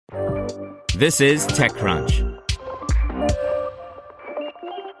This is TechCrunch.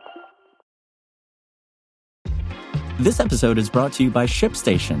 This episode is brought to you by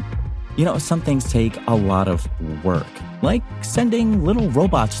ShipStation. You know, some things take a lot of work, like sending little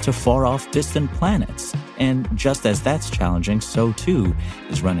robots to far-off distant planets. And just as that's challenging, so too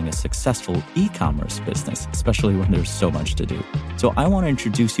is running a successful e-commerce business, especially when there's so much to do. So I want to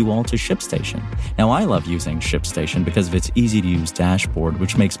introduce you all to ShipStation. Now, I love using ShipStation because of its easy-to-use dashboard,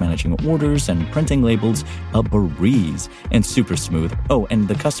 which makes managing orders and printing labels a breeze and super smooth. Oh, and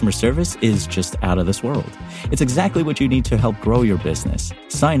the customer service is just out of this world. It's exactly what you need to help grow your business.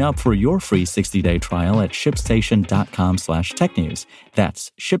 Sign up for your free 60-day trial at shipstation.com/technews.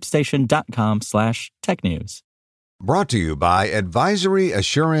 That's shipstation.com/technews. Brought to you by advisory,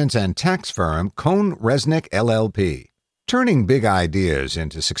 assurance, and tax firm Cohn Resnick LLP. Turning big ideas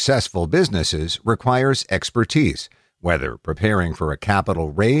into successful businesses requires expertise, whether preparing for a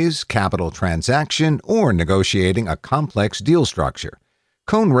capital raise, capital transaction, or negotiating a complex deal structure.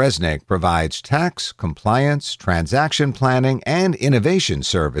 Cohn Resnick provides tax, compliance, transaction planning, and innovation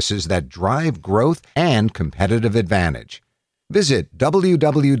services that drive growth and competitive advantage. Visit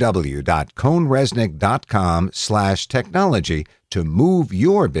www.cohnresnick.com/technology to move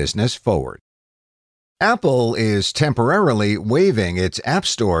your business forward. Apple is temporarily waiving its App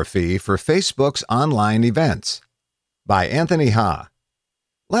Store fee for Facebook's online events. By Anthony Ha.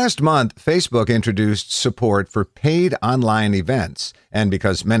 Last month, Facebook introduced support for paid online events, and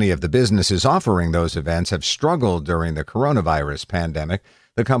because many of the businesses offering those events have struggled during the coronavirus pandemic,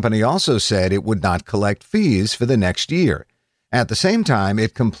 the company also said it would not collect fees for the next year. At the same time,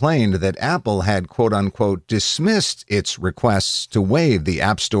 it complained that Apple had quote-unquote dismissed its requests to waive the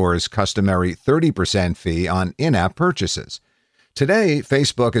App Store's customary 30% fee on in-app purchases. Today,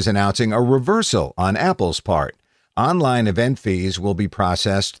 Facebook is announcing a reversal on Apple's part. Online event fees will be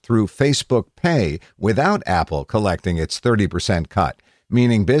processed through Facebook Pay without Apple collecting its 30% cut,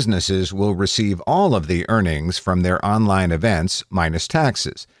 meaning businesses will receive all of the earnings from their online events minus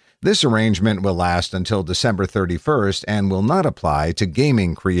taxes. This arrangement will last until December 31st and will not apply to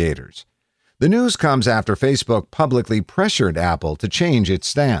gaming creators. The news comes after Facebook publicly pressured Apple to change its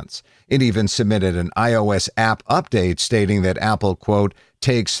stance. It even submitted an iOS app update stating that Apple, quote,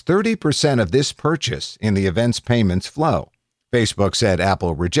 takes 30% of this purchase in the event's payments flow. Facebook said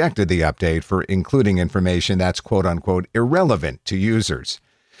Apple rejected the update for including information that's, quote unquote, irrelevant to users.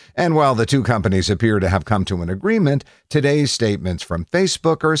 And while the two companies appear to have come to an agreement, today's statements from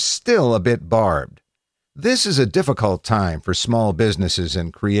Facebook are still a bit barbed. This is a difficult time for small businesses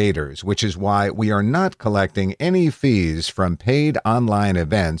and creators, which is why we are not collecting any fees from paid online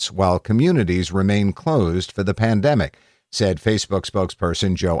events while communities remain closed for the pandemic, said Facebook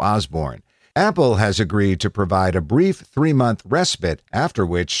spokesperson Joe Osborne. Apple has agreed to provide a brief 3-month respite, after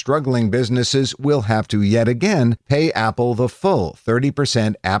which struggling businesses will have to yet again pay Apple the full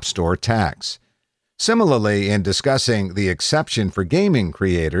 30% App Store tax. Similarly, in discussing the exception for gaming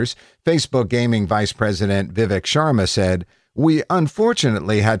creators, Facebook Gaming Vice President Vivek Sharma said, "We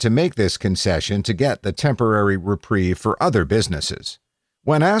unfortunately had to make this concession to get the temporary reprieve for other businesses."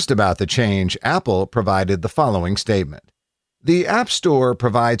 When asked about the change, Apple provided the following statement. The App Store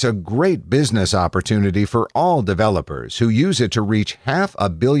provides a great business opportunity for all developers who use it to reach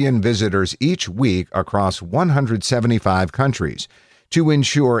 500 million visitors each week across 175 countries. To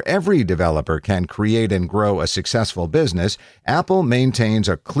ensure every developer can create and grow a successful business, Apple maintains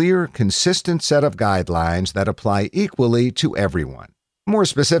a clear, consistent set of guidelines that apply equally to everyone. More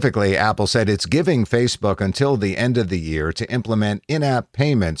specifically, Apple said it's giving Facebook until the end of the year to implement in-app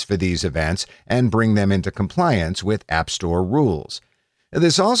payments for these events and bring them into compliance with App Store rules.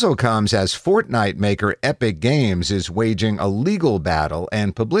 This also comes as Fortnite maker Epic Games is waging a legal battle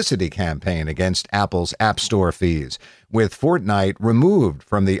and publicity campaign against Apple's App Store fees, with Fortnite removed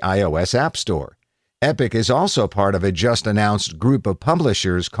from the iOS App Store. Epic is also part of a just-announced group of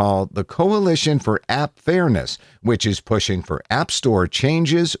publishers called the Coalition for App Fairness, which is pushing for App Store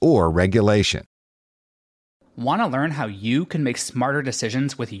changes or regulation. Want to learn how you can make smarter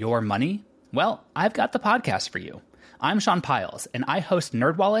decisions with your money? Well, I've got the podcast for you. I'm Sean Piles, and I host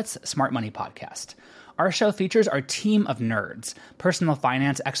NerdWallet's Smart Money Podcast. Our show features our team of nerds, personal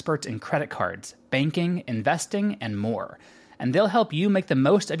finance experts in credit cards, banking, investing, and more. And they'll help you make the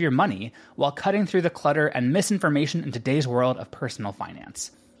most of your money while cutting through the clutter and misinformation in today's world of personal finance.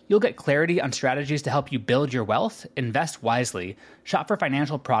 You'll get clarity on strategies to help you build your wealth, invest wisely, shop for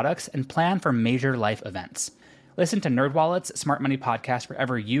financial products, and plan for major life events. Listen to NerdWallet's Smart Money Podcast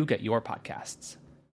wherever you get your podcasts.